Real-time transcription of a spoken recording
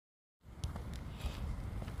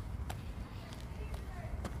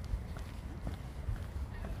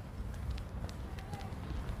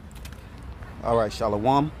All right, Shalom.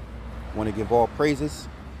 Want to give all praises,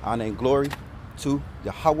 honor, and glory to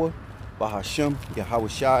Yahweh,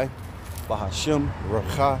 𝐤𝐄𝐄,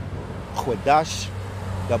 𝐤𝐿, 𝐻𝐿.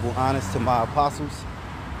 Double honors to my apostles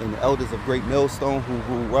and the elders of Great Millstone who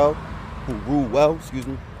rule well,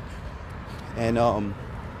 and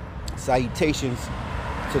salutations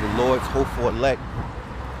to the Lord's hopeful elect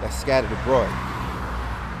that's scattered abroad.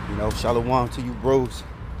 You know, Shalom to you bros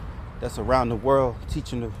that's around the world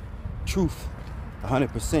teaching the truth,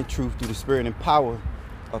 100% truth through the spirit and power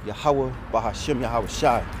of Yahweh,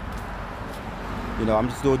 𝐤𝐿. You know, I'm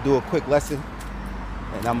just going to do a quick lesson,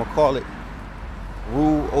 and I'm going to call it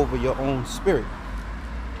Rule Over Your Own Spirit.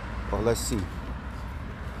 Or let's see.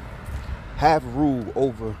 Have rule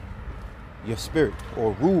over your spirit,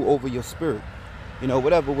 or rule over your spirit. You know,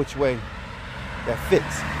 whatever which way that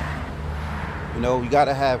fits. You know, you got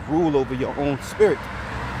to have rule over your own spirit.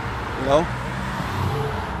 You know,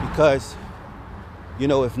 because, you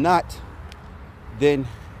know, if not, then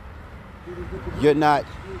you're not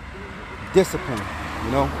disciplined,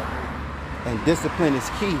 you know, and discipline is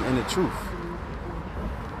key in the truth.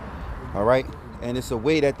 All right, and it's a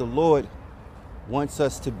way that the Lord wants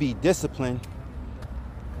us to be disciplined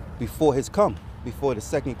before before the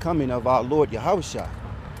second coming of our Lord Yahushua,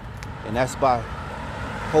 and that's by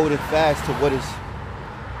holding fast to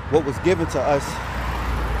what was given to us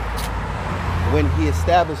when he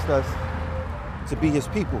established us to be his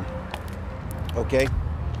people, okay,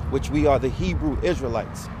 which we are the Hebrew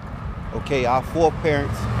Israelites. Okay, our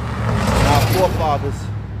foreparents and our forefathers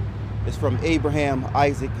is from Abraham,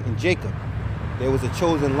 Isaac, and Jacob. There was a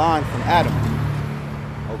chosen line from Adam,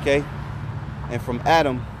 okay, and from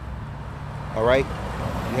Adam, all right,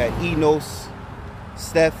 you had Enos,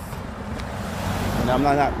 Seth, and I'm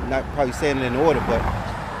not probably saying it in order, but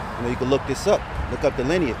you know, you can look this up, look up the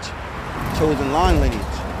lineage, chosen line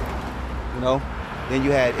lineage, you know. Then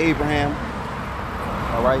you had Abraham,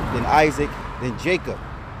 all right, then Isaac, then Jacob.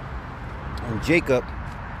 And Jacob,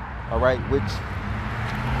 all right, which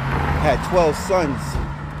had 12 sons,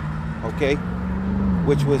 okay,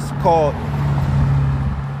 which was called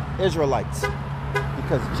Israelites,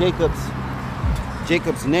 because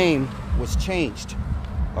Jacob's name was changed,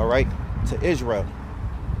 all right, to Israel.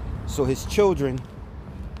 So his children,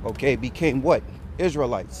 okay, became what?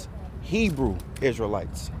 Israelites, Hebrew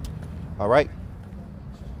Israelites, all right.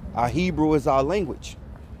 Our Hebrew is our language,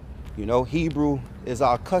 you know, Hebrew is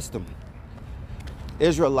our custom.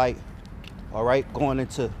 Israelite, all right, going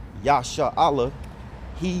into Yasha Allah,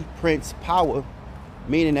 he prince power,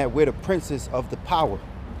 meaning that we're the princes of the power.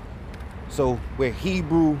 So we're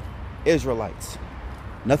Hebrew Israelites.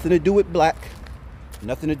 Nothing to do with black,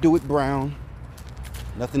 nothing to do with brown,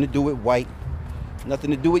 nothing to do with white, nothing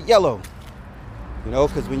to do with yellow. You know,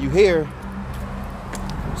 because when you hear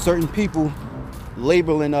certain people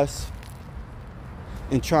labeling us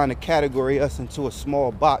and trying to categorize us into a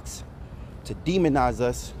small box to demonize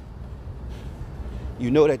us, you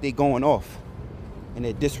know that they're going off and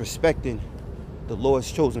they're disrespecting the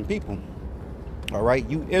Lord's chosen people. All right,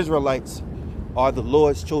 you Israelites are the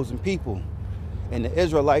Lord's chosen people, and the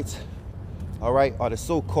Israelites, all right, are the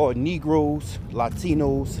so-called Negroes,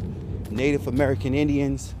 Latinos, Native American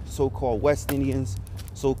Indians, so-called West Indians,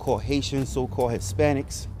 so-called Haitians, so-called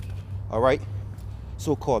Hispanics, all right,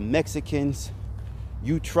 so-called Mexicans.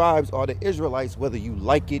 You tribes are the Israelites, whether you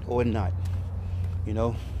like it or not. You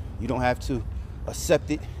know, you don't have to accept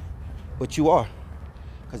it, but you are,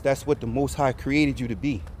 because that's what the Most High created you to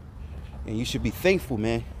be. And you should be thankful,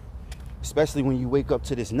 man, especially when you wake up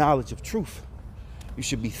to this knowledge of truth. You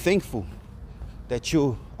should be thankful that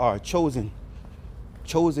you are a chosen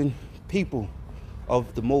people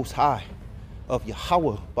of the Most High, of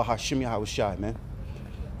Yahweh, 𝐤𝐿, man.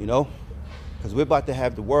 You know, because we're about to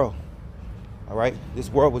have the world. All right, this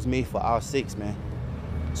world was made for our sakes, man.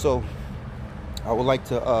 So I would like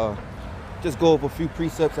to just go over a few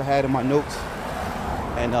precepts I had in my notes,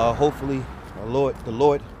 and hopefully the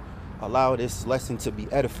Lord allow this lesson to be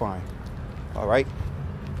edifying. All right,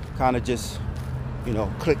 kind of just, you know,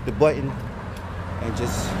 click the button and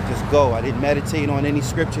just go. I didn't meditate on any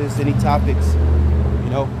scriptures, any topics. You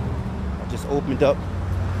know, I just opened up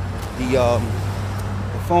the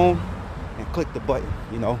phone and clicked the button,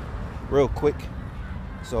 you know, real quick.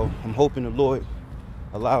 So I'm hoping the Lord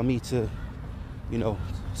allow me to, you know,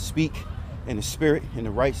 speak in the spirit, in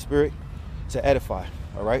the right spirit, to edify.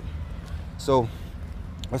 All right, so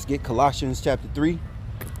let's get Colossians chapter 3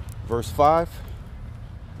 verse 5.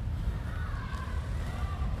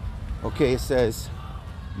 Okay, it says,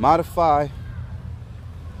 modify.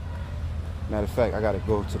 Matter of fact, I gotta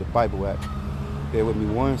go to the Bible app. Bear with me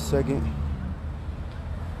 1 second.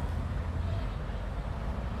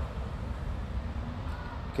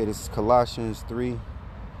 Okay, this is Colossians 3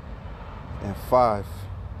 and 5.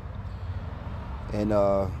 And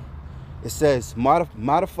it says,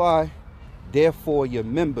 modify therefore your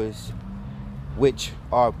members which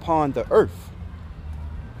are upon the earth.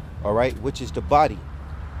 All right, which is the body.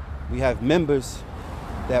 We have members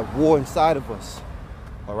that war inside of us.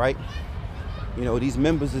 All right. You know, these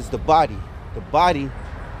members is the body. The body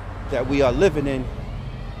that we are living in,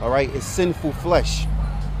 all right, is sinful flesh.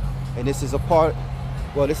 And this is a part,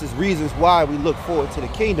 well, this is reasons why we look forward to the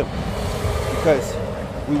kingdom. Because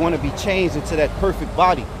we want to be changed into that perfect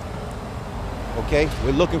body. Okay?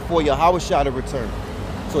 We're looking for Yahushua to return.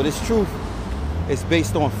 So this truth is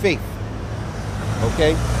based on faith.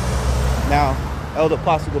 Okay? Now, Elder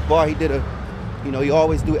Apostle Gabar, he did he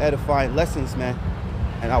always do edifying lessons, man.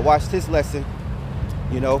 And I watched his lesson,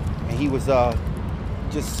 and he was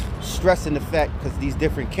just stressing the fact, because these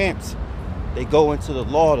different camps, they go into the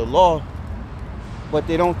law, but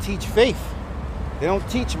they don't teach faith. They don't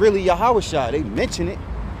teach really Yahushua. They mention it,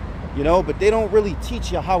 but they don't really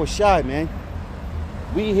teach Yahushua, man.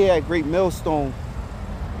 We here at Great Millstone,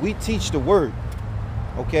 we teach the word,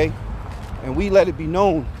 okay? And we let it be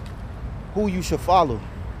known who you should follow,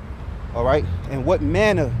 all right? And what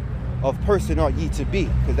manner of person ought ye to be,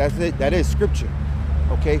 because that's it. That is scripture,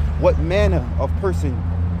 okay? What manner of person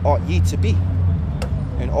ought ye to be?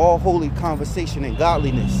 And all holy conversation and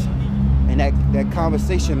godliness. And that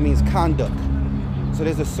conversation means conduct. So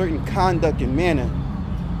there's a certain conduct and manner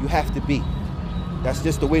you have to be. That's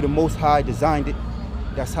just the way the Most High designed it.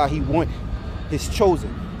 That's how he want his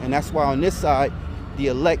chosen. And that's why on this side, the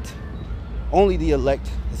elect, only the elect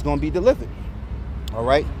is going to be delivered. All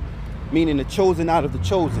right? Meaning the chosen out of the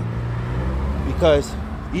chosen. Because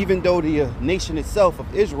even though the nation itself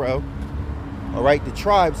of Israel, all right, the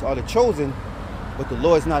tribes are the chosen, but the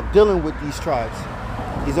Lord's not dealing with these tribes.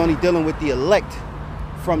 He's only dealing with the elect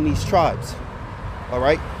from these tribes. All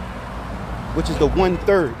right? Which is the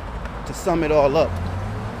 1/3 to sum it all up.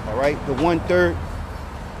 All right? The 1/3,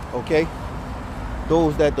 okay?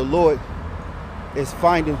 Those that the Lord is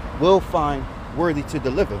will find worthy to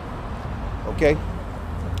deliver. Okay?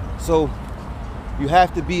 So you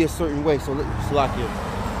have to be a certain way. So let's lock it.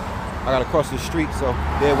 I gotta cross the street, so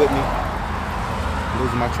bear with me. I'm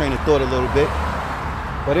losing my train of thought a little bit.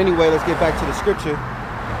 But anyway, let's get back to the scripture.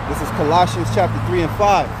 This is Colossians chapter 3 and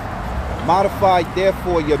 5. Modify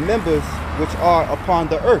therefore your members which are upon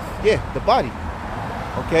the earth. Yeah, the body.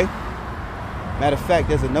 Okay? Matter of fact,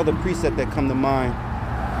 there's another precept that come to mind.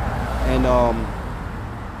 And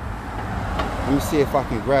let me see if I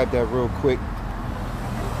can grab that real quick.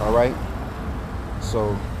 All right?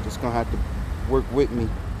 So, just gonna have to work with me.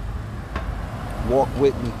 Walk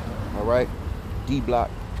with me. All right? D block.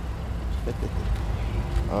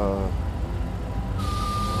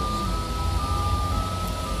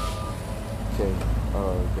 Okay,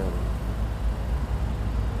 got it.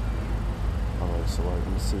 Alright, so let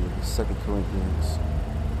me see. 2 Corinthians.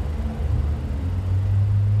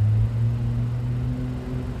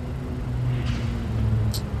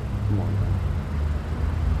 Come on, man.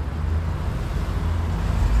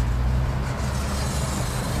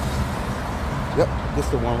 Yep, this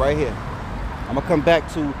is the one right here. I'm going to come back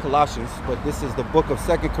to Colossians, but this is the book of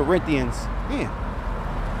 2 Corinthians. Man,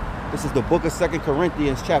 this is the book of 2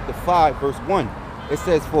 Corinthians chapter 5, verse 1. It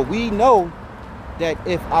says, for we know that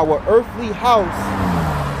if our earthly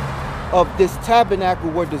house of this tabernacle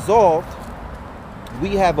were dissolved,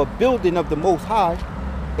 we have a building of the Most High,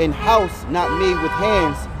 an house not made with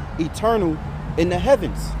hands, eternal in the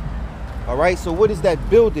heavens. All right, so what is that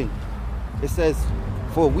building? It says,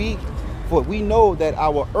 for we know that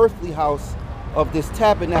our earthly house of this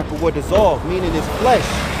tabernacle were dissolved, meaning this flesh,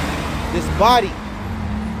 this body.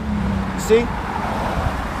 See?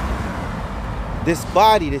 This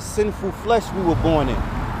body, this sinful flesh we were born in.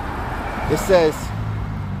 It says,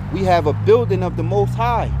 we have a building of the Most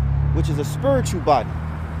High, which is a spiritual body.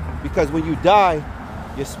 Because when you die,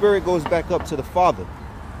 your spirit goes back up to the Father.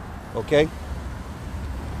 Okay?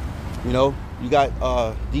 You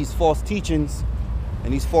got these false teachings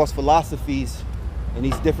and these false philosophies and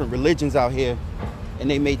these different religions out here, and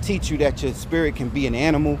they may teach you that your spirit can be an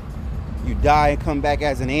animal. You die and come back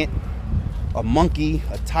as an ant, a monkey,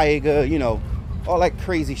 a tiger, all that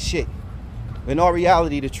crazy shit. In all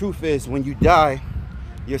reality, the truth is, when you die,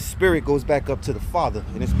 your spirit goes back up to the Father,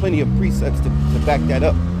 and there's plenty of precepts to back that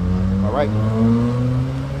up. All right?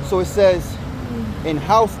 So it says, in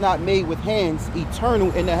house not made with hands, eternal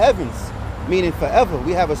in the heavens, meaning forever.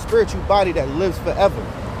 We have a spiritual body that lives forever.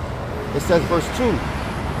 It says, verse 2,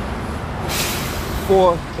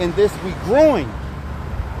 for in this we growing,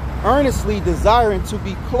 earnestly desiring to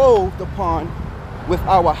be clothed upon with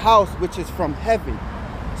our house which is from heaven.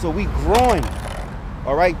 So we growing.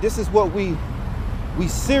 All right, this is what we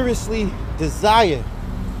seriously desire.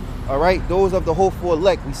 All right, those of the hopeful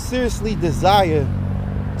elect, we seriously desire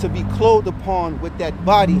to be clothed upon with that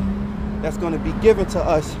body that's going to be given to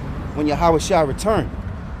us when Yahweh shall return.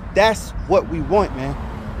 That's what we want, man.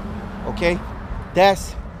 Okay,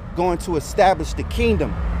 that's going to establish the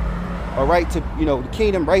kingdom. All right, to, you know, the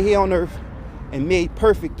kingdom right here on earth, and made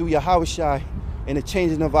perfect through Yahweh Shai and the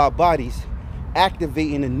changing of our bodies,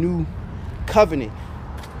 activating a new covenant,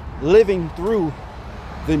 living through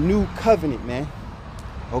the new covenant, man.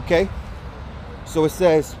 Okay, so it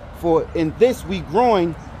says, for in this we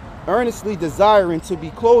growing, earnestly desiring to be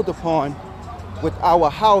clothed upon with our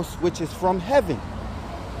house which is from heaven.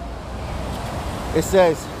 It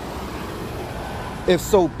says, if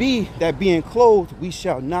so be that being clothed we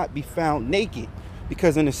shall not be found naked.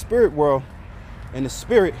 Because in the spirit world, in the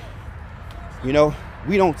spirit, you know,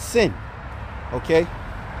 we don't sin. Okay,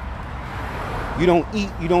 you don't eat,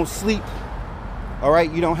 you don't sleep. All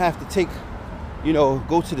right, you don't have to take, you know,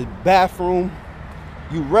 go to the bathroom.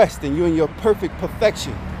 You rest and you're in your perfect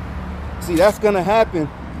perfection. See, that's gonna happen.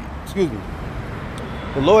 Excuse me.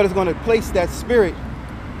 The Lord is gonna place that spirit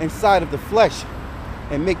inside of the flesh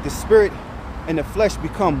and make the spirit and the flesh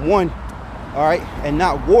become one. All right, and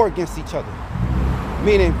not war against each other.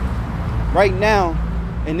 Meaning, right now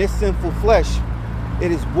in this sinful flesh,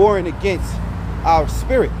 it is warring against our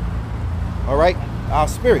spirit. All right, our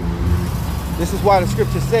spirit. This is why the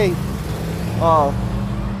scriptures say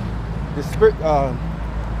the spirit, the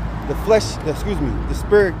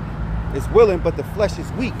spirit is willing, but the flesh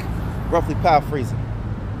is weak. Roughly paraphrasing.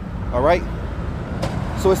 All right.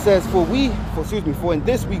 So it says, for in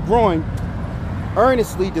this we growing,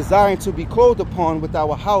 earnestly desiring to be clothed upon with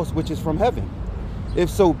our house which is from heaven. If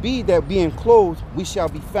so be that being clothed we shall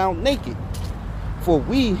be found naked. For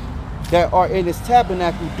we that are in this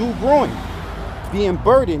tabernacle do growing, being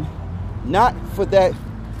burdened, not for that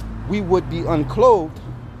we would be unclothed,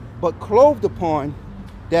 but clothed upon,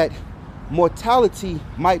 that mortality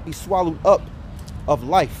might be swallowed up of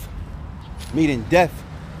life. Meaning death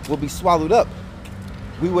will be swallowed up.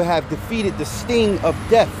 We will have defeated the sting of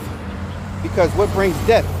death. Because what brings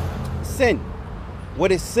death? Sin.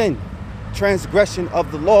 What is sin? Transgression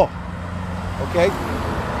of the law. Okay?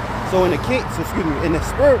 So in the in the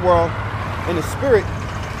spirit world, in the spirit,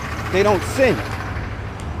 they don't sin.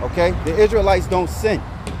 Okay? The Israelites don't sin.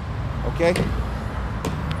 Okay?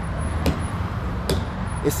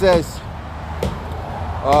 It says,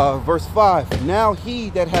 verse 5, now he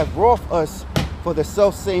that hath wrought us for the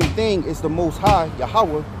selfsame thing is the Most High,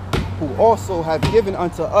 Yahweh, who also have given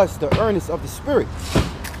unto us the earnest of the Spirit.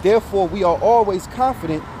 Therefore we are always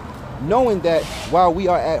confident, knowing that while we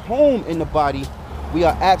are at home in the body, we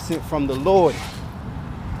are absent from the Lord.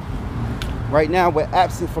 Right now we're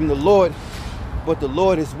absent from the Lord, but the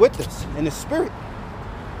Lord is with us in the Spirit.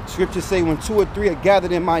 Scriptures say when 2 or 3 are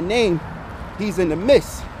gathered in my name, he's in the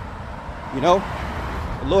midst. You know,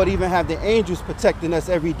 the Lord even have the angels protecting us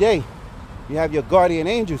every day. You have your guardian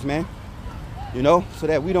angels, man. You know, so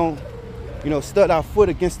that we don't, you know, stud our foot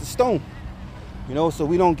against the stone. You know, so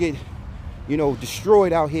we don't get, you know,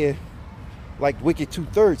 destroyed out here like wicked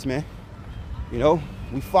 2/3, man. You know,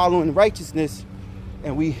 we follow in righteousness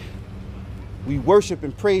and we worship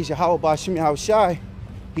and praise Yahweh Ba'Shem Yahweh Shai.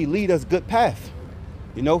 He lead us good path.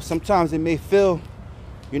 You know, sometimes it may feel,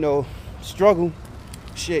 you know, struggle,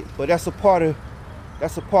 shit, but that's a part of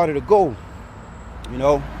the goal. You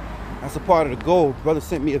know, that's a part of the goal. Brother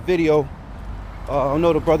sent me a video. I don't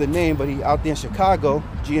know the brother name, but he out there in Chicago,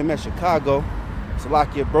 GMS Chicago.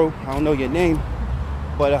 Salakia, bro, I don't know your name,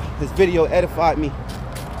 but his video edified me.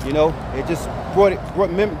 You know, it just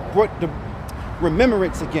brought the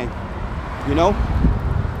remembrance again. You know,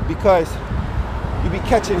 because you be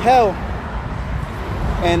catching hell,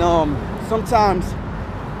 and sometimes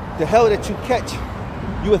the hell that you catch,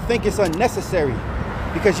 you would think it's unnecessary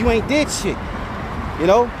because you ain't did shit. You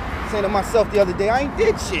know, saying to myself the other day, I ain't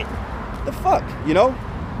did shit. The fuck, you know?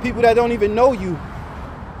 People that don't even know you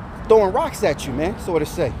throwing rocks at you, man, so to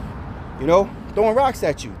say. You know, throwing rocks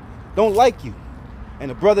at you, don't like you.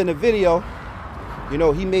 And the brother in the video, you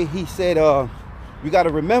know, he said, you got to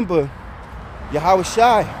remember Yahweh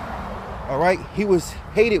Shai, all right? He was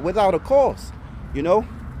hated without a cause, you know?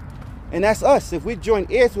 And that's us. If we join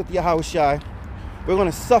heirs with Yahweh Shai, we're going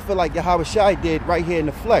to suffer like Yahweh Shai did right here in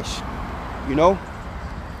the flesh, you know?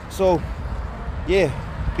 So, yeah,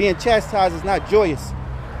 being chastised is not joyous,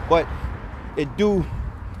 but it do,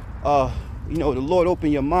 you know, the Lord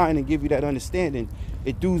open your mind and give you that understanding.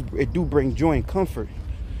 It do bring joy and comfort,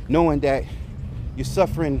 knowing that you're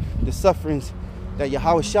suffering the sufferings that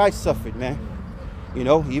Yahushua suffered, man. You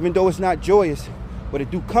know, even though it's not joyous, but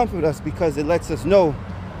it do comfort us because it lets us know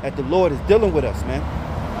that the Lord is dealing with us, man.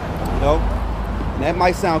 You know, and that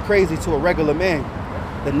might sound crazy to a regular man,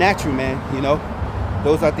 the natural man, you know.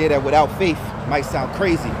 Those out there that without faith might sound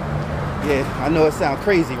crazy. Yeah, I know it sounds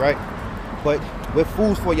crazy, right? But we're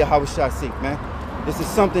fools for Yahushua's sake, man. This is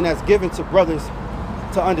something that's given to brothers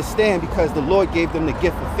to understand because the Lord gave them the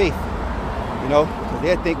gift of faith. You know, because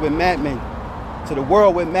they think we're madmen. To the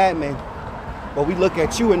world, we're madmen. But we look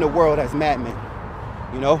at you in the world as madmen.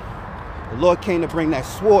 You know, the Lord came to bring that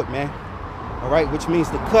sword, man. All right, which means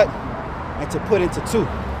to cut and to put into two.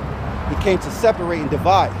 He came to separate and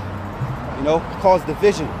divide. You know, cause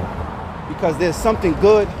division. Because there's something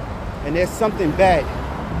good and there's something bad.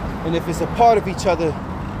 And if it's a part of each other,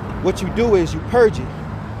 what you do is you purge it.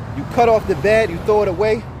 You cut off the bad, you throw it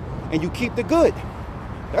away, and you keep the good.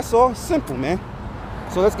 That's all. Simple, man.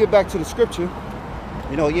 So let's get back to the scripture.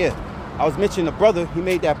 You know, yeah, I was mentioning a brother, he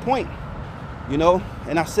made that point, you know,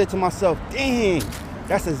 and I said to myself, dang,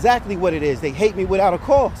 that's exactly what it is. They hate me without a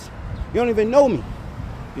cause. You don't even know me,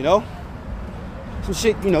 you know. Some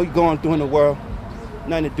shit, you know, you going through in the world,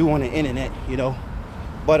 nothing to do on the internet, you know.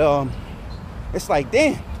 But it's like,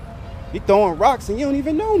 damn, you're throwing rocks and you don't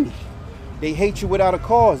even know me. They hate you without a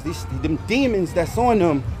cause. Them demons that's on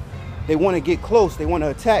them, they want to get close. They want to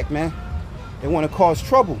attack, man. They want to cause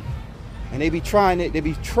trouble. And they be trying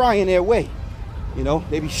their way. You know,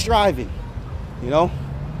 they be striving, you know.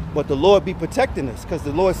 But the Lord be protecting us because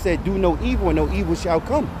the Lord said, do no evil and no evil shall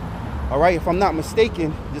come. All right, if I'm not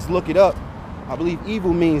mistaken, just look it up. I believe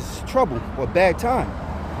evil means trouble or bad time.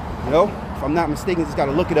 You know, if I'm not mistaken, just got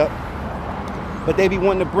to look it up. But they be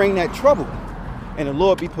wanting to bring that trouble and the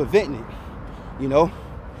Lord be preventing it, you know,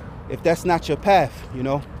 if that's not your path, you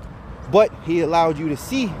know. But he allowed you to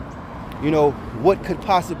see, you know, what could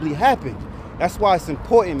possibly happen. That's why it's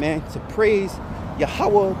important, man, to praise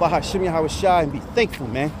Yahweh, Bahashim Yahushua, and be thankful,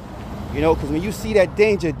 man. You know, because when you see that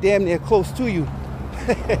danger damn near close to you,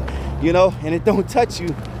 you know, and it don't touch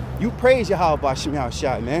you, you praise Yahweh, Bahashim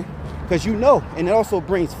Yahushua, man. Because you know, and it also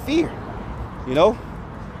brings fear, you know.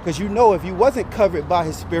 Because you know if you wasn't covered by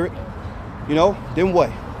his spirit, you know, then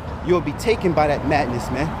what? You'll be taken by that madness,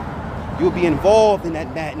 man. You'll be involved in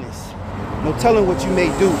that madness. No telling what you may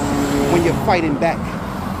do when you're fighting back.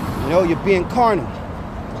 You know, you're being carnal,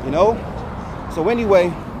 you know. So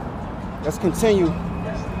anyway, let's continue.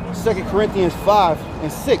 2 Corinthians 5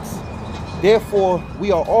 and 6. Therefore,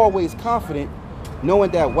 we are always confident, knowing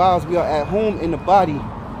that whilst we are at home in the body,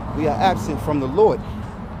 we are absent from the Lord.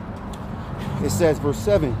 It says, verse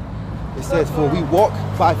 7, it says, for we walk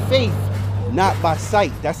by faith, not by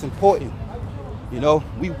sight. That's important. You know,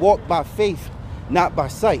 we walk by faith, not by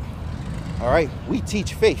sight. All right, we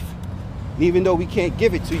teach faith. And even though we can't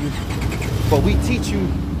give it to you, but we teach you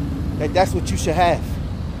that that's what you should have.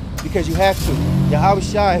 Because you have to.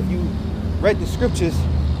 Yahushua, if you read the scriptures,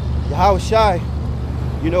 Yahushua,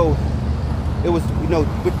 you know, it was, you know,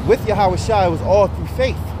 with Yahushua, it was all through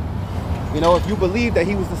faith. You know, if you believe that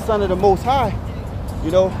he was the Son of the Most High,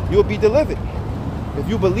 you know, you'll be delivered. If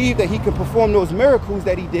you believe that he can perform those miracles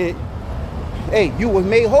that he did, hey, you were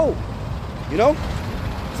made whole, you know?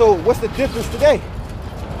 So what's the difference today?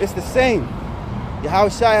 It's the same.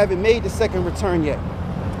 Yahushua haven't made the second return yet.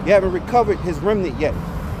 You haven't recovered his remnant yet.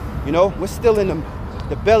 You know, we're still in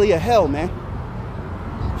the belly of hell, man.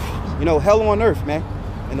 You know, hell on earth, man.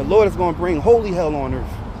 And the Lord is going to bring holy hell on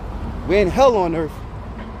earth. We're in hell on earth.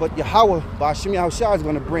 But Yahweh, Bahashim Yahushua, is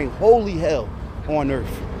going to bring holy hell on earth.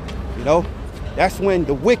 You know, that's when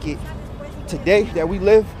the wicked, today that we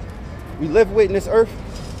live with in this earth,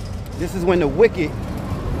 this is when the wicked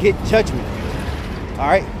get judgment. All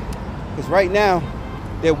right? Because right now,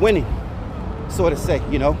 they're winning, so to say,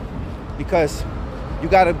 you know, because you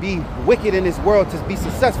got to be wicked in this world to be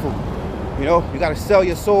successful. You know, you got to sell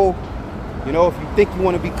your soul. You know, if you think you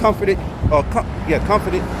want to be comforted,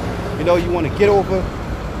 comforted, you know, you want to get over,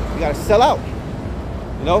 you got to sell out,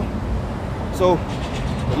 you know. So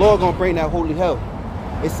the Lord going to bring that holy hell.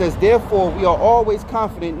 It says, therefore, we are always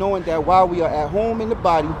confident, knowing that while we are at home in the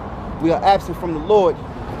body, we are absent from the Lord.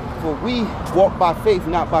 For we walk by faith,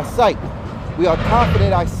 not by sight. We are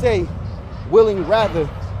confident, I say, willing rather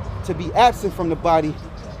to be absent from the body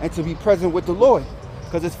and to be present with the Lord.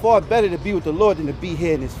 Because it's far better to be with the Lord than to be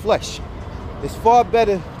here in his flesh. It's far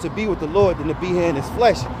better to be with the Lord than to be here in his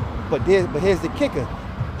flesh. But here's the kicker.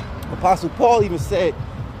 Apostle Paul even said,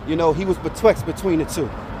 you know, he was between the two.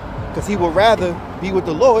 Because he would rather be with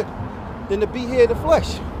the Lord than to be here in the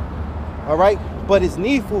flesh. All right? But it's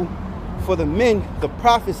needful for the men, the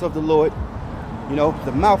prophets of the Lord, you know,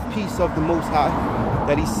 the mouthpiece of the Most High,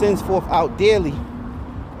 that he sends forth out daily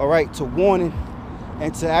all right, to warning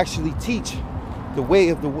and to actually teach the way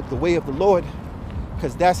of the Lord,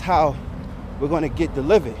 because that's how we're going to get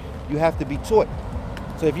delivered. You have to be taught.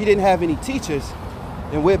 So if you didn't have any teachers,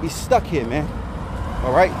 then we'd be stuck here, man.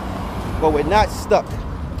 All right, but we're not stuck.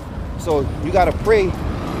 So you got to pray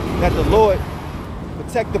that the Lord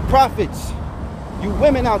protect the prophets. You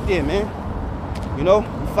women out there, man, you know,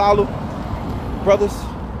 you follow brothers,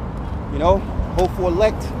 you know, hope for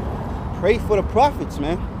elect. Pray for the prophets,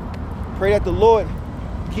 man. Pray that the Lord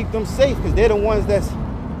keep them safe, because they're the ones that's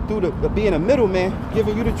through the being a middleman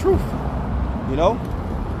giving you the truth. You know,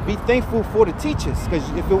 be thankful for the teachers, because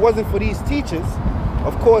if it wasn't for these teachers,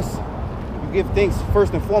 of course, you give thanks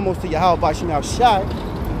first and foremost to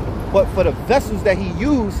𝐤𝐄𝐄𝐄, but for the vessels that he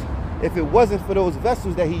used, if it wasn't for those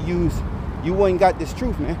vessels that he used, you wouldn't got this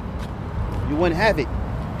truth, man. You wouldn't have it.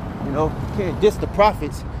 You know, you can't diss the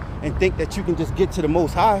prophets and think that you can just get to the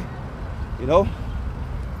Most High. You know,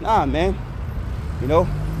 nah, man. You know,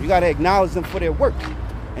 you got to acknowledge them for their work.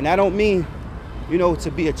 And I don't mean, you know, to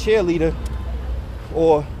be a cheerleader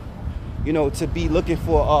or, you know, to be looking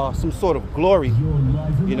for some sort of glory,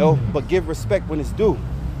 you know, but give respect when it's due.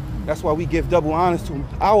 That's why we give double honors to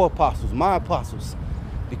our apostles, my apostles,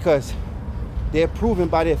 because they're proven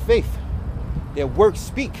by their faith. Their works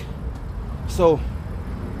speak. So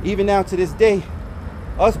even now to this day,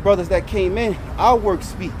 us brothers that came in, our works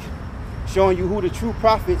speak, showing you who the true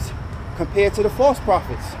prophets compared to the false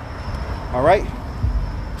prophets. All right.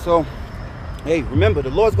 So, hey, remember,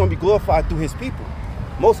 the Lord's going to be glorified through his people.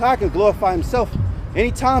 Most High can glorify himself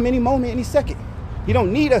anytime, any moment, any second. He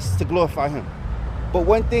don't need us to glorify him. But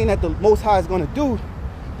one thing that the Most High is going to do,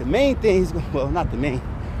 the main thing he's going to, well, not the main,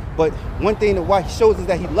 but one thing that why he shows us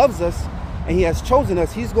that he loves us and he has chosen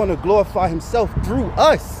us, he's going to glorify himself through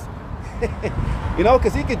us. You know,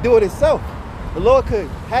 because he could do it himself. The Lord could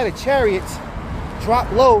have the chariots drop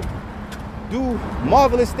low, do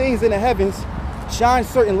marvelous things in the heavens, shine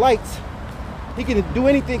certain lights. He can do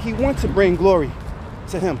anything he wants to bring glory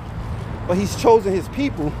to him. But he's chosen his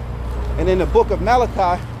people. And in the book of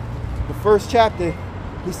Malachi, the first chapter,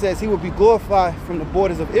 he says he will be glorified from the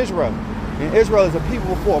borders of Israel. And Israel is a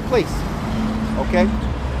people for a place. Okay?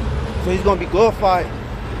 So he's going to be glorified.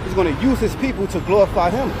 He's going to use his people to glorify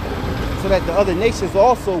him, so that the other nations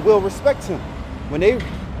also will respect him. When they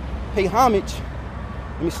pay homage,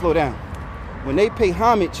 let me slow down. When they pay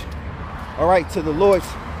homage, all right, to the Lord's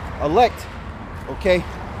elect, okay,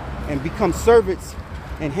 and become servants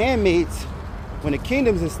and handmaids, when the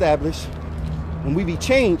kingdom's established, when we be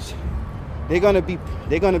changed, they're gonna be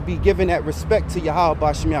given that respect to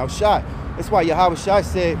𝐤𝐿𝐵𝐿. That's why Yahweh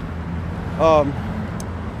said,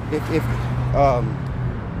 if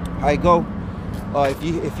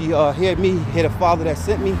you hear me, hear the Father that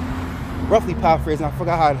sent me. Roughly paraphrasing, I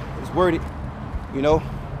forgot how it's worded. You know,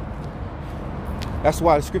 that's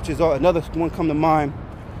why the scriptures are. Another one come to mind.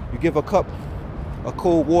 You give a cup of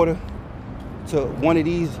cold water to one of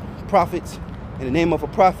these prophets in the name of a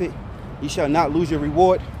prophet, you shall not lose your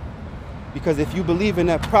reward. Because if you believe in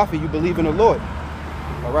that prophet, you believe in the Lord.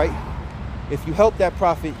 All right. If you help that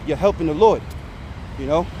prophet, you're helping the Lord. You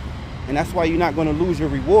know, and that's why you're not going to lose your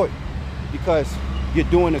reward, because you're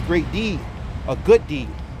doing a great deed, a good deed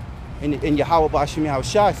in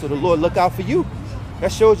𝐤𝐿𝐵𝐿. So the Lord look out for you.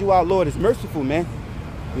 That shows you our Lord is merciful, man.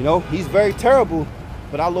 You know, he's very terrible,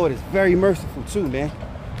 but our Lord is very merciful too, man.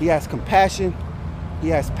 He has compassion. He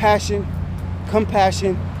has passion,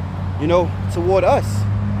 compassion, you know, toward us.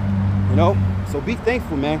 You know, so be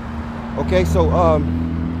thankful, man. Okay, so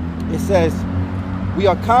it says, we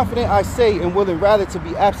are confident, I say, and willing rather to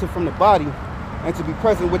be absent from the body and to be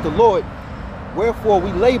present with the Lord. Wherefore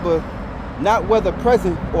we labor, not whether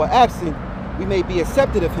present or absent, we may be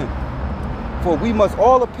accepted of him. For we must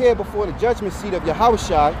all appear before the judgment seat of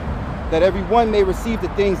Yahushua, that every one may receive the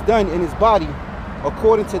things done in his body,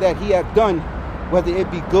 according to that he hath done, whether it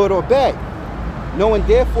be good or bad. Knowing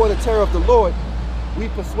therefore the terror of the Lord, we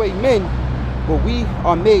persuade men, but we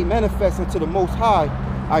are made manifest unto the Most High.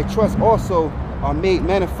 I trust also are made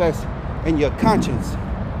manifest in your conscience.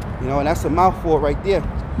 You know, and that's a mouthful right there.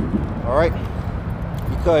 All right,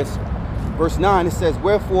 because verse 9, it says,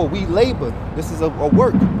 wherefore we labor. This is a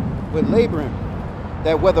work. We're laboring,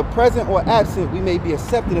 that whether present or absent, we may be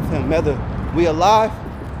accepted of him. Whether we alive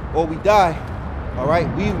or we die, all right,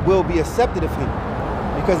 we will be accepted of him.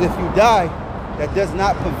 Because if you die, that does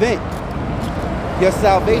not prevent your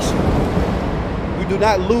salvation. You do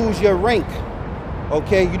not lose your rank.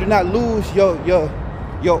 Okay, you do not lose your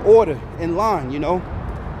order in line. You know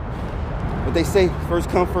what they say, first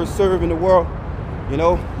come, first serve in the world. You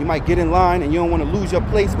know, you might get in line and you don't want to lose your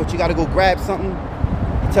place, but you got to go grab something.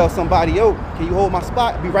 You tell somebody, yo, can you hold my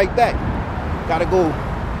spot? I'll be right back. Gotta go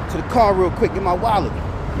to the car real quick, get my wallet.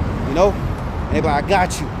 You know? And they be like, I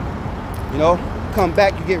got you. You know? Come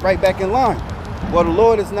back, you get right back in line. Well, the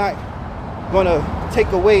Lord is not gonna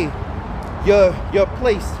take away your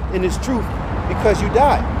place in this truth because you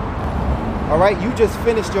died. All right? You just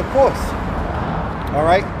finished your course. All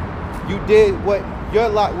right? You did what your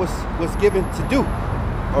lot was given to do.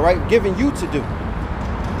 All right? Given you to do.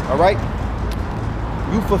 All right?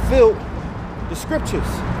 You fulfilled the scriptures.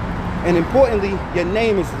 And importantly, your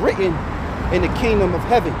name is written in the kingdom of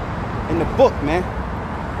heaven, in the book, man.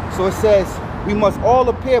 So it says, we must all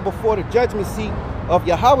appear before the judgment seat of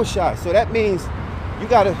𝐉𝐄𝐄. So that means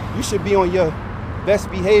you should be on your best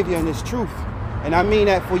behavior in this truth. And I mean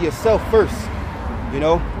that for yourself first. You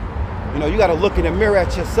know, you got to look in the mirror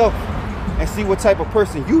at yourself and see what type of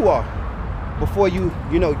person you are before you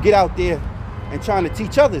get out there and trying to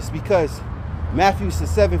teach others. Because Matthew, the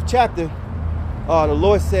 7th chapter, the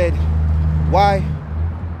Lord said, why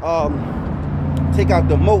take out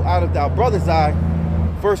the mote out of thy brother's eye,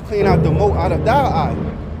 first clean out the mote out of thy eye.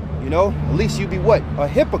 You know, at least you be what? A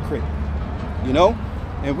hypocrite. You know,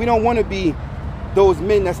 and we don't want to be those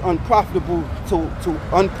men that's unprofitable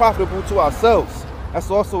to ourselves.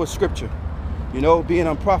 That's also a scripture. You know, being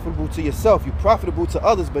unprofitable to yourself. You're profitable to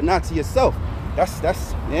others, but not to yourself. That's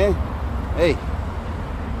man. Hey,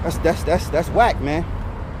 that's whack, man.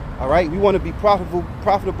 All right, we want to be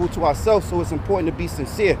profitable to ourselves, so it's important to be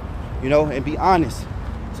sincere, you know, and be honest,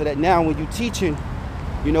 so that now when you're teaching,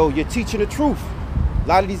 you know, you're teaching the truth. A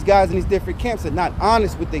lot of these guys in these different camps are not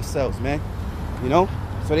honest with themselves, man. You know,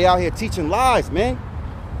 so they out here teaching lies, man.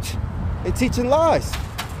 They're teaching lies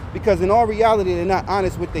because in all reality, they're not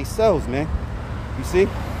honest with themselves, man. You see?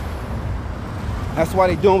 That's why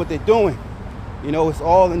they're doing what they're doing. You know, it's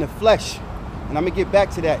all in the flesh. And I'm going to get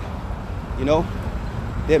back to that. You know,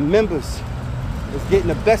 their members is getting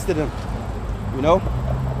the best of them. You know,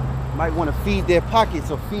 might want to feed their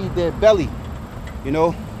pockets or feed their belly. You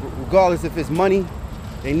know, regardless if it's money,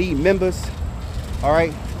 they need members. All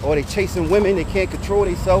right. Or they chasing women, they can't control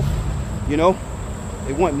themselves. You know,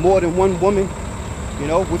 they want more than one woman. You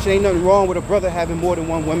know, which ain't nothing wrong with a brother having more than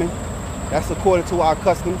one woman. That's according to our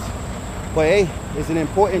customs. But hey, is it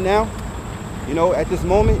important now? You know, at this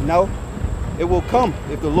moment, no. It will come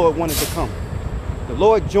if the Lord wanted to come. The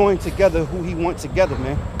Lord joined together who he wants together,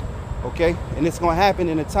 man. Okay? And it's going to happen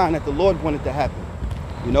in the time that the Lord wanted to happen.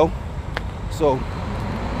 You know? So,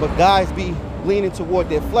 but guys be leaning toward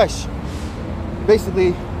their flesh.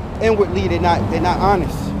 Basically, inwardly, they're not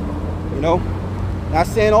honest. You know? Not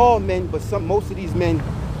saying all men, but most of these men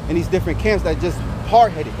in these different camps that are just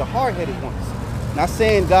hard-headed, the hard-headed ones. Not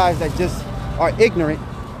saying guys that just are ignorant.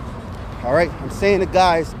 All right? I'm saying the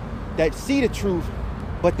guys that see the truth,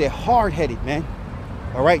 but they're hard-headed, man.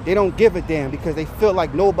 All right? They don't give a damn because they feel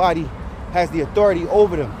like nobody has the authority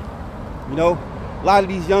over them. You know? A lot of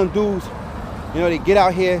these young dudes, you know, they get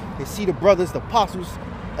out here, they see the brothers, the apostles,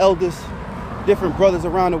 elders, different brothers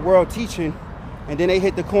around the world teaching, and then they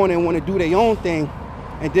hit the corner and want to do their own thing.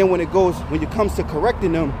 And then when it comes to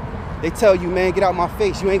correcting them, they tell you, man, get out my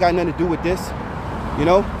face. You ain't got nothing to do with this. You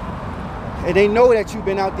know? And they know that you've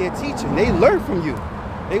been out there teaching. They learn from you.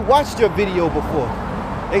 They watched your video before.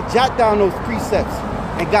 They jot down those precepts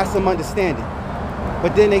and got some understanding.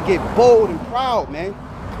 But then they get bold and proud, man,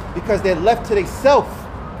 because they're left to themselves,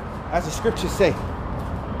 as the scriptures say.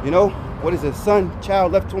 You know, what is it?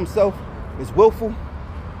 Child left to himself is willful,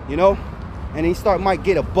 you know? And then might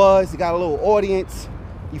get a buzz, you got a little audience.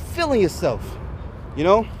 You feeling yourself, you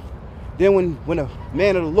know? Then when a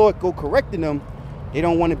man of the Lord go correcting them, they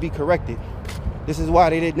don't want to be corrected. This is why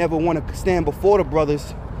they didn't never want to stand before the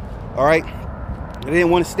brothers, all right? They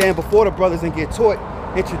didn't want to stand before the brothers and get taught,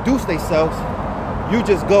 introduce themselves. You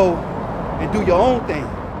just go and do your own thing.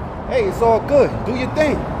 Hey, it's all good. Do your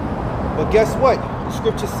thing. But guess what? The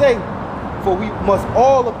scriptures say, for we must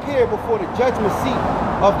all appear before the judgment seat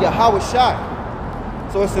of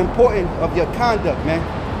𝐉𝐄𝐄. So it's important of your conduct, man.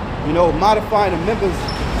 You know, modifying the members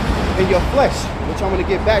in your flesh, which I'm going to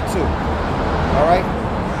get back to. All right?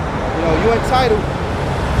 You know, you're entitled.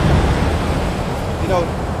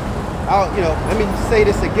 Let me say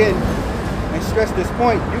this again and stress this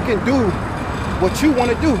point. You can do what you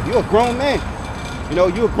want to do. You're a grown man. You know,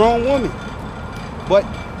 you're a grown woman. But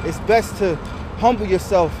it's best to humble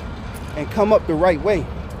yourself and come up the right way.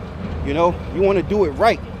 You know, you want to do it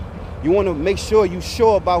right. You want to make sure you're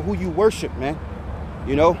sure about who you worship, man.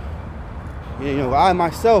 You know, I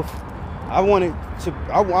myself, I wanted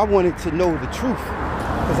to know the truth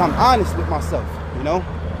because I'm honest with myself, you know,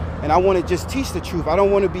 and I want to just teach the truth. I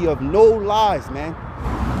don't want to be of no lies, man.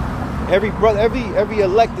 Every brother, every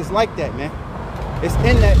elect is like that, man. It's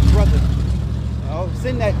in that brother, you know? It's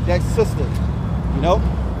in that sister, you know,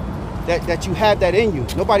 that you have that in you.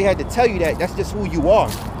 Nobody had to tell you that. That's just who you are.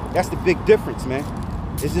 That's the big difference, man.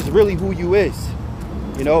 It's just really who you is,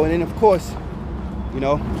 you know. And then of course, you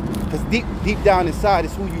know, because deep down inside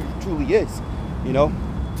is who you truly is, you know.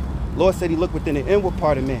 Lord said he looked within the inward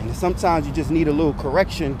part of man, and sometimes you just need a little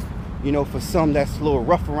correction, you know, for some that's a little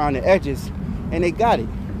rough around the edges, and they got it,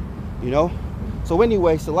 you know. So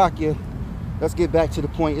anyway, Salakia, let's get back to the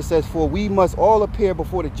point. It says, for we must all appear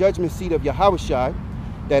before the judgment seat of Yahushua,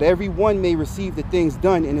 that every one may receive the things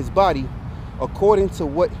done in his body according to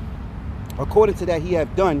that he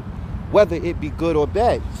have done, whether it be good or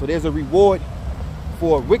bad. So there's a reward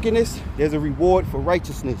for wickedness, there's a reward for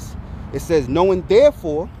righteousness. It says, knowing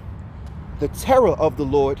therefore the terror of the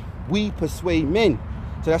Lord, we persuade men.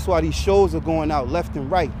 So that's why these shows are going out left and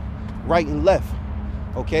right and left,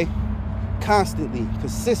 okay? Constantly,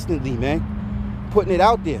 consistently, man, putting it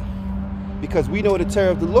out there, because we know the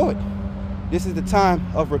terror of the Lord. This is the time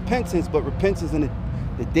of repentance, but repentance and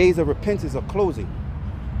the days of repentance are closing,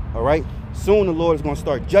 all right? Soon the Lord is going to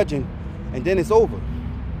start judging, and then it's over,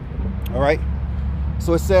 all right?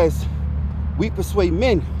 So it says, we persuade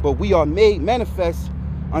men, but we are made manifest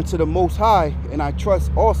unto the Most High, and I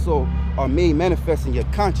trust also are made manifest in your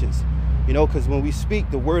conscience. You know, because when we speak,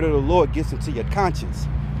 the word of the Lord gets into your conscience,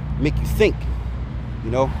 make you think,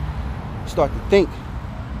 you know, start to think,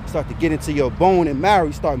 start to get into your bone and marrow,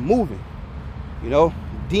 you start moving, you know.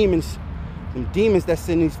 Demons, them demons that's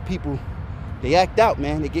in these people, they act out,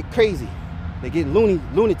 man. They get crazy, they get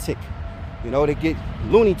lunatic, you know, they get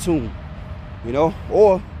Looney Tune, you know,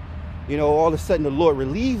 or, you know, all of a sudden the Lord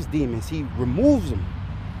relieves demons, he removes them.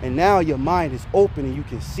 And now your mind is open and you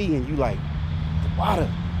can see, and you like,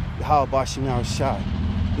 water, 𝐤𝐄𝐄.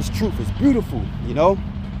 This truth is beautiful, you know,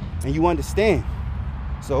 and you understand.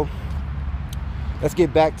 So let's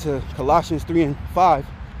get back to Colossians 3:5.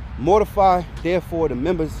 Mortify therefore the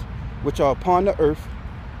members which are upon the earth,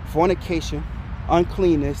 fornication,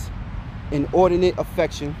 uncleanness, inordinate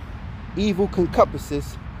affection, evil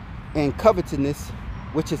concupiscence, and covetousness,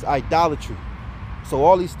 which is idolatry. So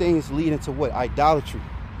all these things lead into what? Idolatry,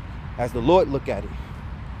 as the Lord look at it.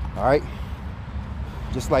 All right,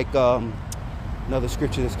 just like another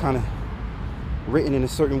scripture that's kind of written in a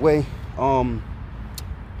certain way.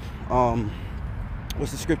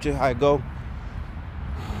 What's the scripture? How it go?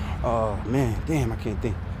 Man, damn, I can't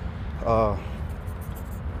think.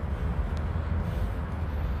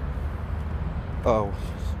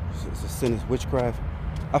 It's a sin, is witchcraft.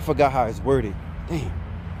 I forgot how it's worded. Damn.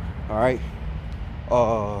 All right.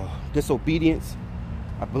 Disobedience.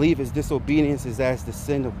 I believe his disobedience is as the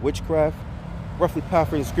sin of witchcraft. Roughly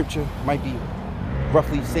paraphrasing scripture, might be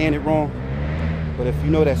roughly saying it wrong, but if you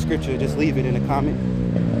know that scripture, just leave it in a comment.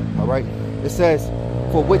 All right, it says,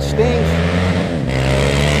 for which things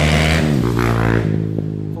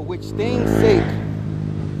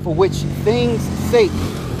sake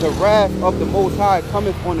the wrath of the Most High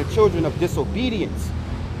cometh on the children of disobedience.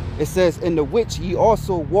 It says, in the which ye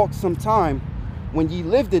also walked sometime when ye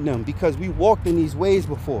lived in them, because we walked in these ways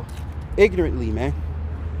before, ignorantly, man,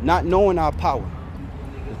 not knowing our power,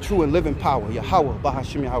 the true and living power, Yahweh,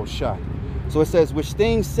 Bahashim Yahushua. So it says, which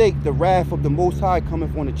things sake the wrath of the Most High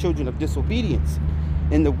cometh on the children of disobedience,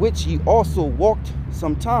 in the which ye also walked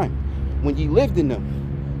sometime when ye lived in them.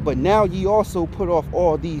 But now ye also put off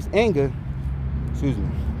all these anger,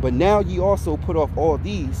 but now ye also put off all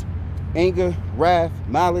these anger, wrath,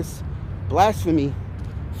 malice, blasphemy,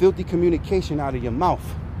 filthy communication out of your mouth.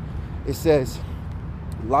 It says,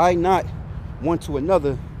 lie not one to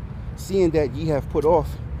another, seeing that ye have put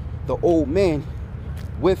off the old man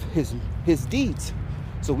with his deeds.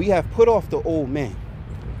 So we have put off the old man.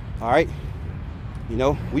 All right, you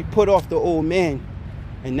know, we put off the old man,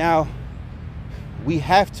 and now we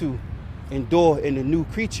have to endure in the new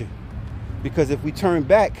creature, because if we turn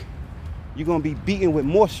back, you're going to be beaten with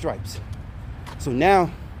more stripes. So now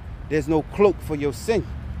there's no cloak for your sin.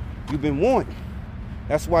 You've been warned.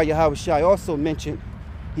 That's why Yahushua also mentioned,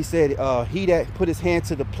 he said, he that put his hand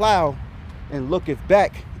to the plow and looketh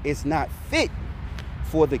back is not fit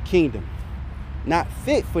for the kingdom. Not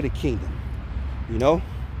fit for the kingdom, you know,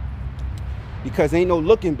 because ain't no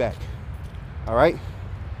looking back. All right,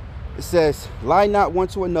 it says, lie not one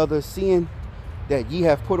to another, seeing that ye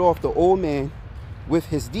have put off the old man with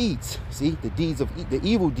his deeds. See, the deeds of the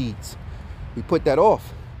evil deeds, we put that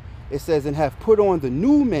off. It says, and have put on the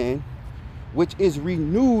new man, which is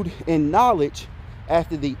renewed in knowledge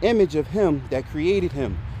after the image of him that created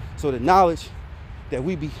him. So the knowledge that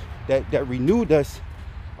that renewed us,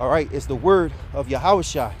 all right, is the word of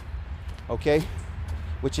Yahushua. okay,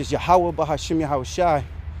 which is Yahweh Bahashim Yahushai,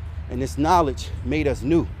 and this knowledge made us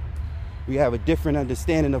new. We have a different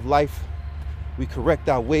understanding of life. We correct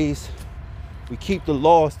our ways. We keep the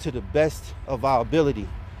laws to the best of our ability,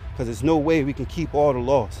 because there's no way we can keep all the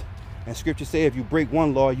laws. And scripture say if you break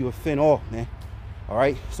one law, you offend all, man. All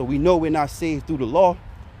right, so we know we're not saved through the law,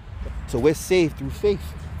 so we're saved through faith.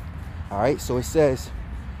 All right, so it says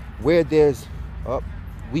where there's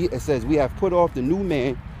it says we have put off the new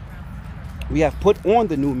man, we have put on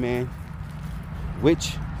the new man,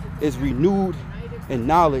 which is renewed in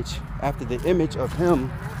knowledge after the image of him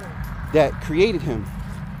that created him,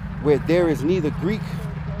 where there is neither Greek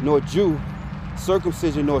nor Jew,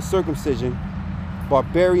 circumcision nor circumcision,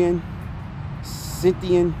 barbarian,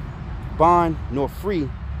 Scythian, bond nor free,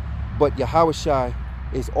 but Yahushua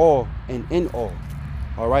is all and in all.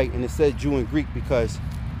 All right, and it says Jew and Greek because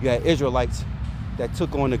you had Israelites that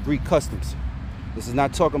took on the Greek customs. This is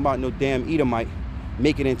not talking about no damn Edomite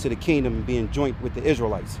making it into the kingdom and being joint with the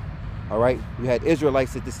Israelites. All right, you had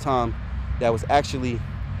Israelites at this time that was actually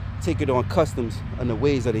taking on customs and the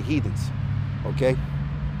ways of the heathens. Okay,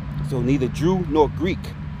 so neither Jew nor Greek,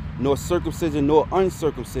 nor circumcision nor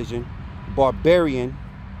uncircumcision, barbarian,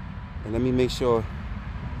 and let me make sure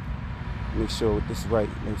this is right.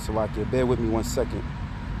 Salakia, bear with me 1 second.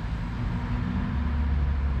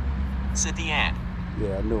 Scythian.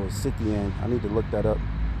 Yeah, I know it's Scythian. I need to look that up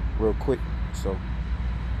real quick. So,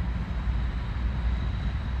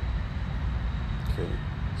 okay,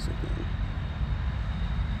 Scythian.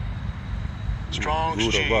 Strong's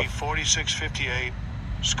G 4658.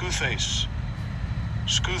 Skuthes.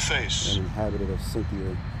 An inhabitant of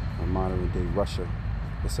Scythia, or modern day Russia.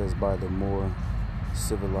 It says by the more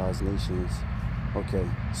civilized nations. Okay,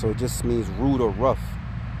 so it just means rude or rough.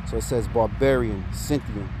 So it says barbarian,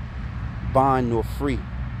 Scythian, bond nor free,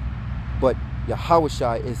 but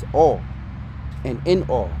Yahushua is all and in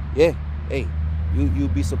all. Yeah, hey,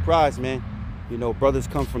 you'd be surprised, man. You know, brothers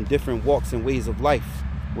come from different walks and ways of life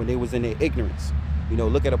when they was in their ignorance. You know,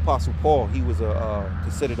 look at Apostle Paul. He was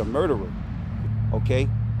considered a murderer. Okay,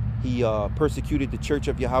 he persecuted the church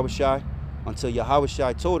of Yahushua until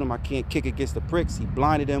Yahushua told him, I can't kick against the pricks. He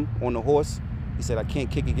blinded him on the horse. He said, I can't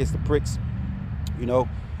kick against the pricks. You know,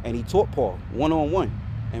 and he taught Paul one-on-one.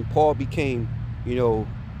 And Paul became, you know,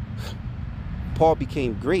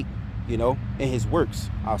 great, you know, in his works,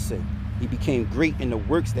 I'll say. He became great in the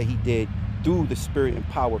works that he did through the spirit and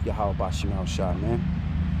power of Yahweh Bashim Al-Shah, man.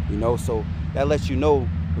 You know, so that lets you know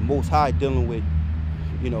the Most High dealing with,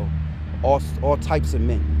 you know, all types of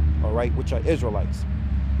men, all right, which are Israelites,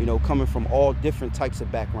 you know, coming from all different types of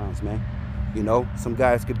backgrounds, man. You know, some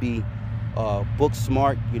guys could be book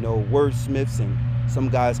smart, you know, wordsmiths, and some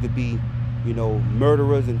guys could be, you know,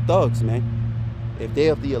 murderers and thugs, man. If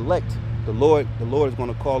they're of the elect, the Lord is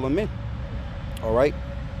going to call them in. All right.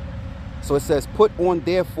 So it says, put on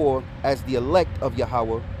therefore as the elect of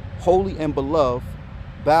Yahweh, holy and beloved,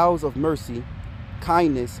 bowels of mercy,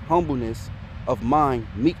 kindness, humbleness of mind,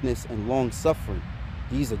 meekness, and long suffering.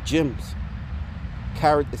 These are gems.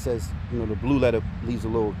 Character, it says, you know, the blue letter leaves a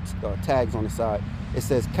little tags on the side. It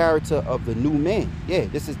says character of the new man. Yeah,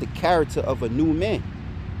 this is the character of a new man.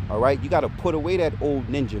 All right, you got to put away that old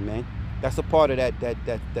ninja, man. That's a part of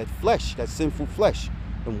that flesh, that sinful flesh,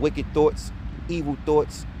 and wicked thoughts, evil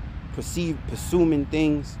thoughts, pursuing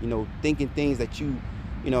things, you know, thinking things that you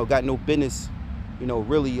know, got no business, you know,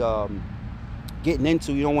 really getting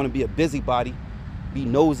into. You don't want to be a busybody, be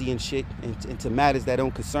nosy and shit, into matters that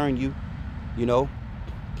don't concern you. You know,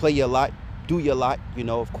 play your lot, do your lot. You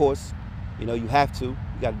know, of course, you know, you have to. You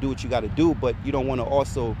got to do what you got to do, but you don't want to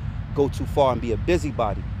also go too far and be a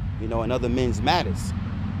busybody, you know, in other men's matters.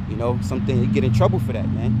 You know, something, you get in trouble for that,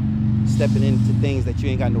 man. Stepping into things that you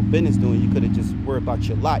ain't got no business doing. You could have just worried about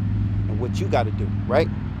your lot and what you got to do, right?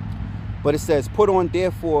 But it says, put on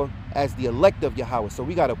therefore as the elect of Yahweh. So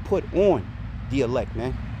we got to put on the elect,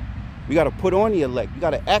 man. We got to put on the elect. You got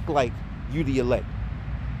to act like you the elect.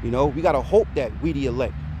 You know, we got to hope that we the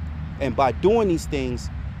elect. And by doing these things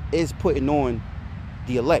is putting on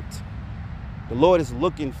the elect. The Lord is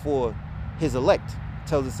looking for his elect. It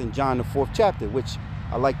tells us in John the 4th chapter, which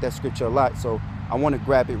I like that scripture a lot. So I want to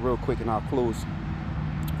grab it real quick and I'll close.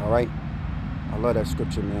 All right. I love that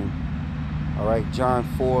scripture, man. All right. John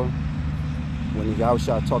 4, when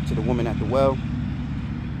Yahushua talked to the woman at the well.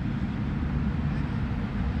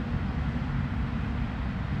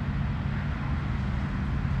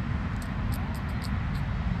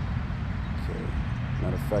 Okay.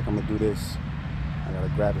 Matter of fact, I'm going to do this. I got to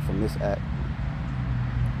grab it from this app.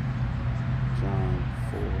 John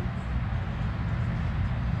 4.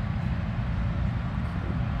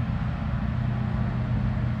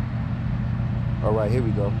 right, here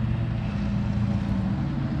we go.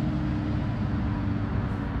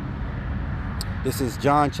 This is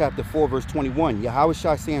John chapter 4, verse 21.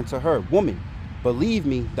 Yahushua saying to her, Woman, believe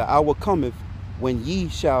me, the hour cometh when ye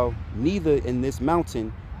shall neither in this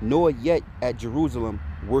mountain nor yet at Jerusalem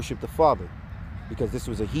worship the Father. Because this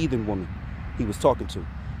was a heathen woman he was talking to.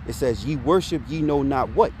 It says, ye worship ye know not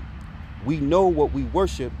what. We know what we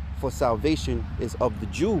worship, for salvation is of the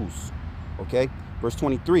Jews. Okay, verse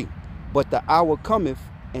 23. But the hour cometh,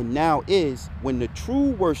 and now is, when the true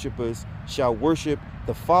worshipers shall worship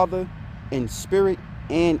the Father in spirit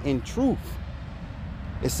and in truth.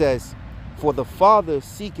 It says, for the Father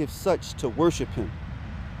seeketh such to worship him.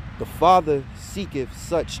 The Father seeketh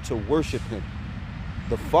such to worship him.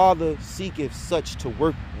 The Father seeketh such to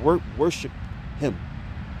worship him.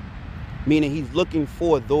 Meaning he's looking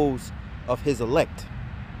for those of his elect.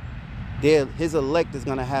 His elect is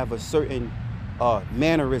going to have a certain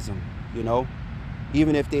mannerism, you know.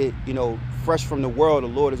 Even if they're, you know, fresh from the world, the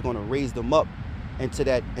Lord is going to raise them up into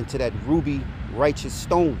that ruby righteous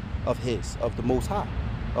stone of his, of the Most High,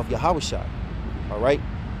 of Yahushua. All right,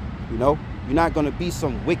 you know, you're not going to be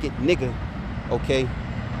some wicked nigga, okay,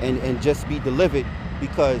 and just be delivered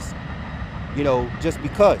because, you know, just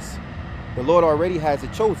because the Lord already has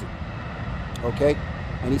it chosen. Okay,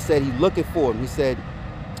 and he said he looking for him. He said,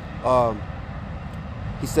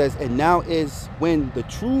 he says, and now is when the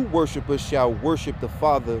true worshipers shall worship the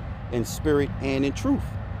Father in spirit and in truth.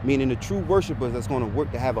 Meaning the true worshipers that's going to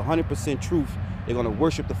work to have 100% truth. They're going to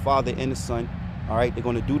worship the Father and the Son. All right, they're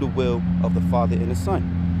going to do the will of the Father and the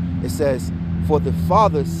Son. It says, for the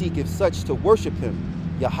Father seeketh such to worship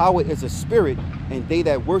him. Yahweh is a spirit, and they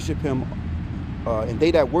that worship him,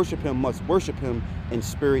 must worship him in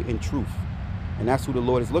spirit and truth. And that's who the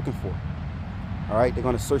Lord is looking for. All right, they're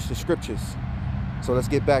going to search the scriptures. So let's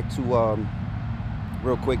get back to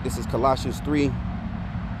real quick. This is Colossians 3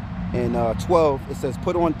 and 12. It says,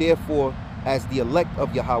 put on therefore as the elect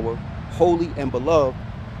of Yahweh, holy and beloved,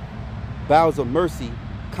 bowels of mercy,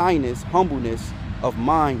 kindness, humbleness of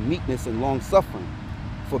mind, meekness, and long suffering,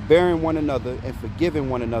 forbearing one another and forgiving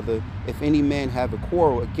one another, if any man have a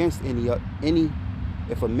quarrel against if any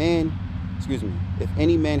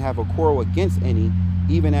man have a quarrel against any,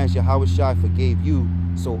 even as Yahushua forgave you,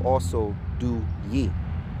 so also do ye.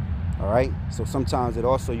 All right, so sometimes it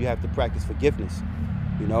also, you have to practice forgiveness.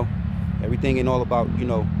 You know, everything ain't all about, you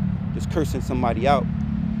know, just cursing somebody out.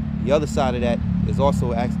 The other side of that is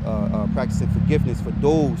also practicing forgiveness for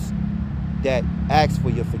those that ask for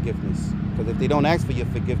your forgiveness. Because if they don't ask for your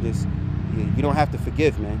forgiveness, you don't have to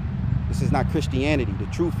forgive, man. This is not Christianity. The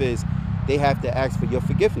truth is, they have to ask for your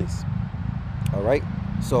forgiveness. All right,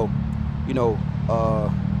 so, you know,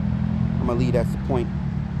 I'm gonna leave that to point.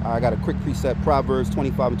 I got a quick precept, Proverbs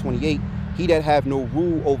 25 and 28. He that have no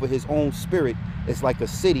rule over his own spirit is like a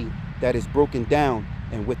city that is broken down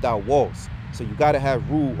and without walls. So you got to have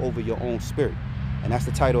rule over your own spirit. And that's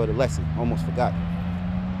the title of the lesson. Almost forgot.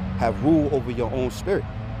 Have rule over your own spirit.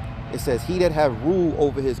 It says, he that have rule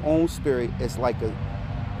over his own spirit is like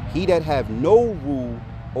he that have no rule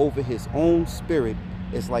over his own spirit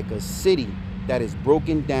is like a city that is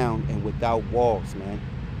broken down and without walls, man.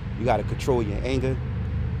 You got to control your anger.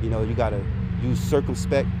 You know, you got to use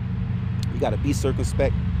circumspect. You got to be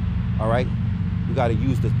circumspect. All right. You got to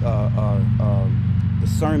use the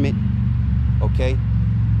discernment. Okay.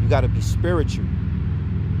 You got to be spiritual.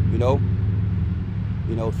 You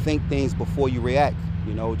know, think things before you react.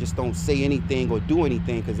 You know, just don't say anything or do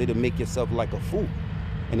anything, because it'll make yourself like a fool.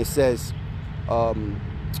 And it says,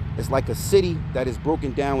 it's like a city that is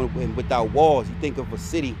broken down and without walls. You think of a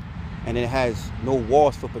city and it has no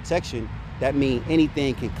walls for protection. That means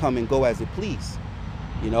anything can come and go as it please.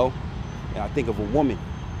 You know, and I think of a woman.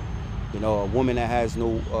 You know, a woman that has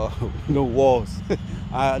no walls.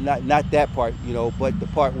 Not that part, you know, but the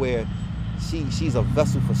part where she's a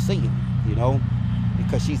vessel for Satan, you know,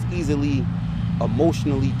 because she's easily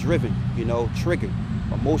emotionally driven, you know, triggered,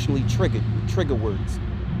 emotionally triggered, trigger words,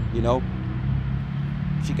 you know.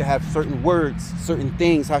 She can have certain words, certain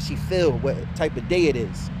things, how she feel, what type of day it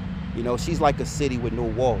is. You know, she's like a city with no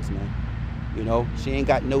walls, man. You know, she ain't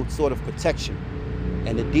got no sort of protection.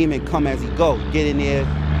 And the demon come as he go, get in there,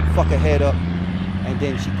 fuck her head up, and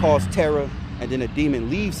then she causes terror, and then the demon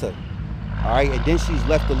leaves her. All right, and then she's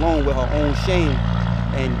left alone with her own shame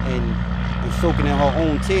and soaking in her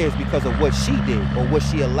own tears because of what she did or what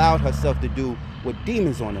she allowed herself to do with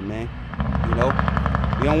demons on her, man. You know,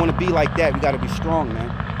 we don't want to be like that. We got to be strong, man.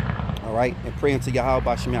 All right, and pray unto Yahweh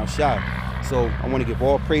Bashim Shai. So I want to give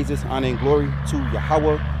all praises, honor, and glory to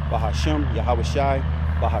Yahweh, Bahashim, Yahweh Shai,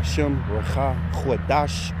 Bahashim, Recha,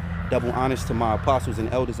 Chodash, Double honors to my apostles and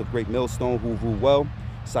elders of Great Millstone who rule well.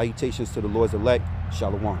 Salutations to the Lord's elect.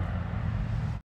 Shalom.